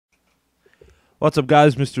What's up,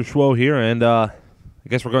 guys? Mr. Schwo here, and I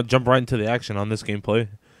guess we're going to jump right into the action on this gameplay.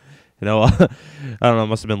 You know, I don't know, it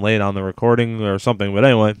must have been late on the recording or something, but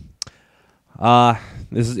anyway.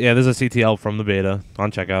 This is a CTL from the beta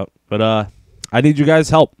on checkout, but I need you guys'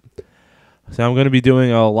 help. So I'm going to be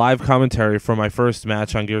doing a live commentary for my first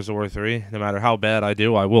match on Gears of War 3. No matter how bad I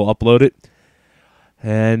do, I will upload it.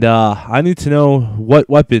 And I need to know what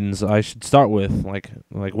weapons I should start with. Like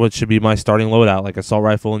what should be my starting loadout, like assault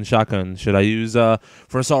rifle and shotgun. Should I use,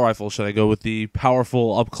 for assault rifle, should I go with the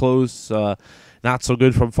powerful up close, not so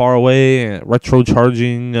good from far away, retro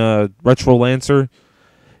charging, retro lancer?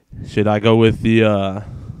 Should I go with the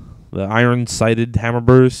iron sighted hammer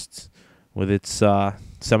burst with its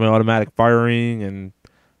semi-automatic firing and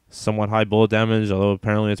somewhat high bullet damage, although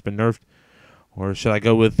apparently it's been nerfed? Or should I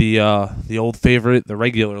go with the old favorite, the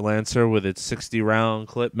regular Lancer, with its 60-round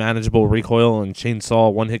clip, manageable recoil, and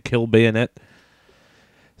chainsaw one-hit kill bayonet?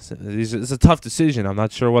 So it's a tough decision. I'm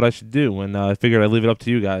not sure what I should do, and I figured I'd leave it up to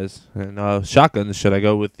you guys. And shotguns, should I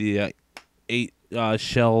go with the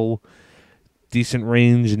 8-shell, decent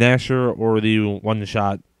range Nasher, or the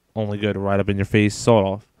one-shot, only good right up in your face,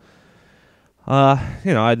 sawed-off?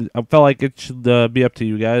 I felt like it should be up to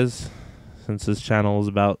you guys, since this channel is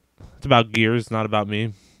about... It's about Gears, not about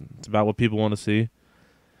me. It's about what people want to see.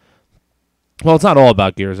 Well, it's not all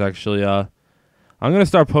about Gears, actually. I'm going to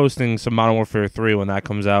start posting some Modern Warfare 3 when that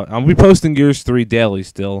comes out. I'll be posting Gears 3 daily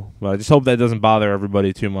still, but I just hope that doesn't bother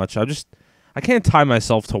everybody too much. I can't tie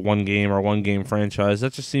myself to one game or one game franchise.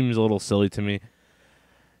 That just seems a little silly to me.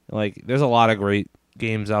 Like, there's a lot of great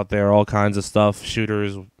games out there, all kinds of stuff,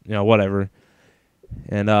 shooters, whatever.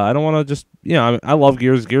 And I don't want to just, I love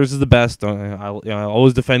Gears. Gears is the best. I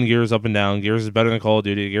always defend Gears up and down. Gears is better than Call of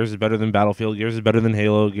Duty. Gears is better than Battlefield. Gears is better than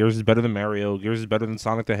Halo. Gears is better than Mario. Gears is better than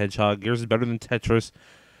Sonic the Hedgehog. Gears is better than Tetris.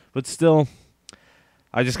 But still,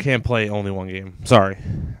 I just can't play only one game. Sorry.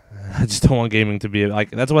 I just don't want gaming to be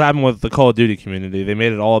like, that's what happened with the Call of Duty community. They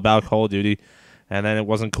made it all about Call of Duty, and then it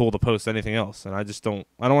wasn't cool to post anything else. And I don't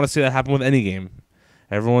want to see that happen with any game.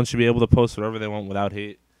 Everyone should be able to post whatever they want without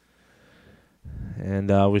hate.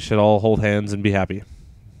 And we should all hold hands and be happy.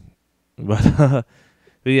 But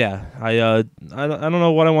yeah, I don't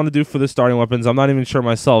know what I want to do for the starting weapons. I'm not even sure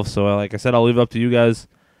myself. So like I said, I'll leave it up to you guys,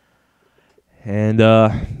 and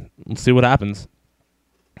let's see what happens.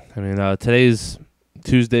 I mean, today's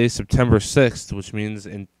Tuesday, September 6th, which means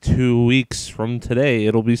in 2 weeks from today,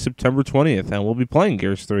 it'll be September 20th, and we'll be playing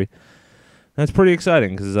Gears 3. That's pretty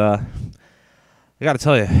exciting because I got to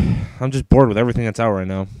tell you, I'm just bored with everything that's out right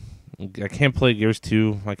now. I can't play Gears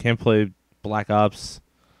 2. I can't play Black Ops.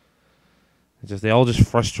 They all just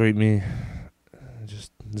frustrate me.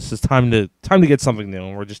 This is time to get something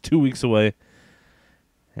new. We're just 2 weeks away,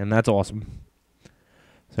 and that's awesome.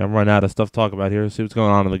 So I'm running out of stuff to talk about here. See what's going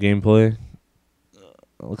on in the gameplay.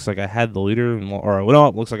 Looks like I had the leader,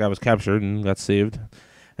 it looks like I was captured and got saved.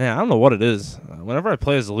 Man, I don't know what it is. Whenever I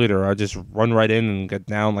play as the leader, I just run right in and get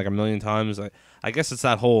down like a million times. I guess it's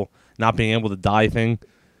that whole not being able to die thing.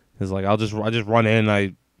 Is like I just run in.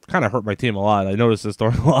 I kind of hurt my team a lot. I noticed this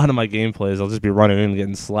during a lot of my gameplays. I'll just be running in and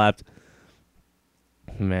getting slapped.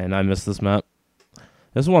 Man, I miss this map.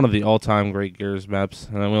 This is one of the all-time great Gears maps,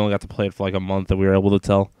 and we only got to play it for like a month that we were able to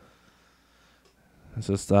tell. It's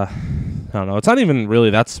just I don't know. It's not even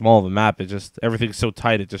really that small of a map. It just everything's so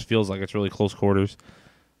tight. It just feels like it's really close quarters.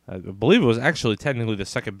 I believe it was actually technically the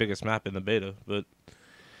second biggest map in the beta, but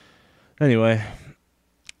anyway.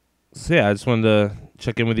 So yeah, I just wanted to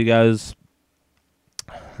check in with you guys.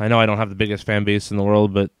 I know I don't have the biggest fan base in the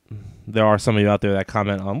world, but there are some of you out there that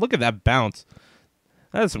comment on, look at that bounce.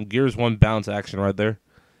 That is some Gears 1 bounce action right there.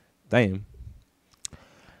 Damn.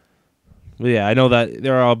 But yeah, I know that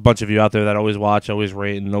there are a bunch of you out there that always watch, always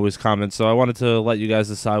rate, and always comment, so I wanted to let you guys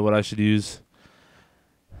decide what I should use.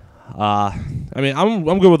 I mean,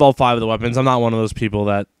 I'm good with all 5 of the weapons. I'm not one of those people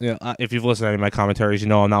that, if you've listened to any of my commentaries, you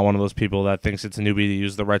know I'm not one of those people that thinks it's a newbie to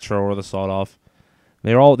use the retro or the sawed-off.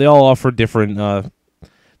 They all offer different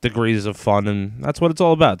degrees of fun, and that's what it's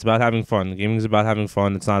all about. It's about having fun. Gaming is about having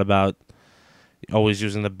fun. It's not about always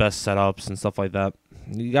using the best setups and stuff like that.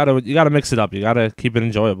 You gotta mix it up. You gotta keep it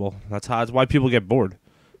enjoyable. That's why people get bored.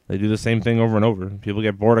 They do the same thing over and over. People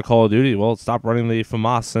get bored of Call of Duty. Well, stop running the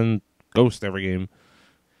FAMAS and Ghost every game.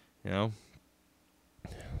 I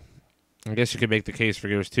guess you could make the case for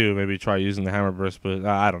Gears 2. Maybe try using the hammer burst, but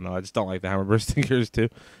I don't know. I just don't like the hammer burst in Gears 2.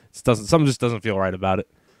 Something just doesn't feel right about it.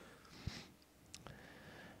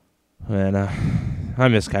 And I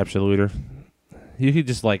miss Capture the Leader. You could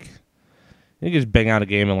just bang out a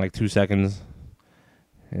game in like 2 seconds.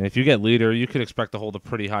 And if you get leader, you could expect to hold a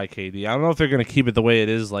pretty high KD. I don't know if they're going to keep it the way it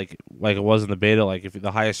is, like it was in the beta. Like if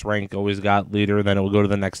the highest rank always got leader, then it will go to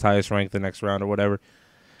the next highest rank the next round or whatever.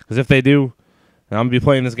 Because if they do, and I'm going to be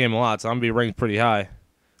playing this game a lot, so I'm going to be ranked pretty high.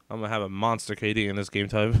 I'm going to have a monster KD in this game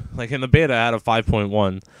type. Like in the beta, I had a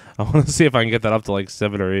 5.1. I want to see if I can get that up to like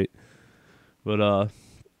 7 or 8. But,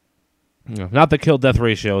 not the kill-death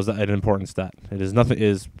ratio is an important stat. It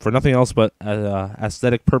is for nothing else but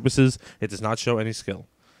aesthetic purposes. It does not show any skill.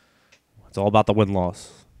 It's all about the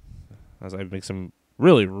win-loss. As I make some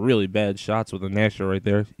really, really bad shots with a Nasher right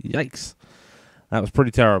there. Yikes. That was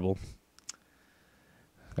pretty terrible.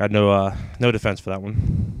 Got no defense for that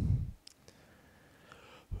one.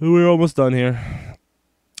 We're almost done here.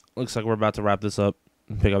 Looks like we're about to wrap this up.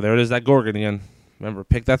 Pick up. There it is, that Gorgon again. Remember,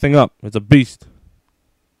 pick that thing up. It's a beast.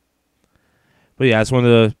 But yeah, I just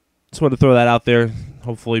wanted to throw that out there.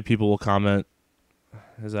 Hopefully people will comment.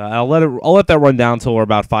 I'll let that run down until we're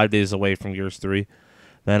about 5 days away from Gears 3.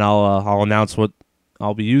 Then I'll announce what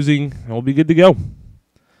I'll be using, and we'll be good to go.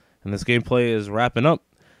 And this gameplay is wrapping up.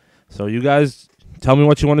 So you guys tell me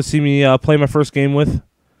what you want to see me play my first game with.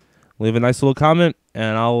 Leave a nice little comment,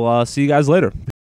 and I'll see you guys later.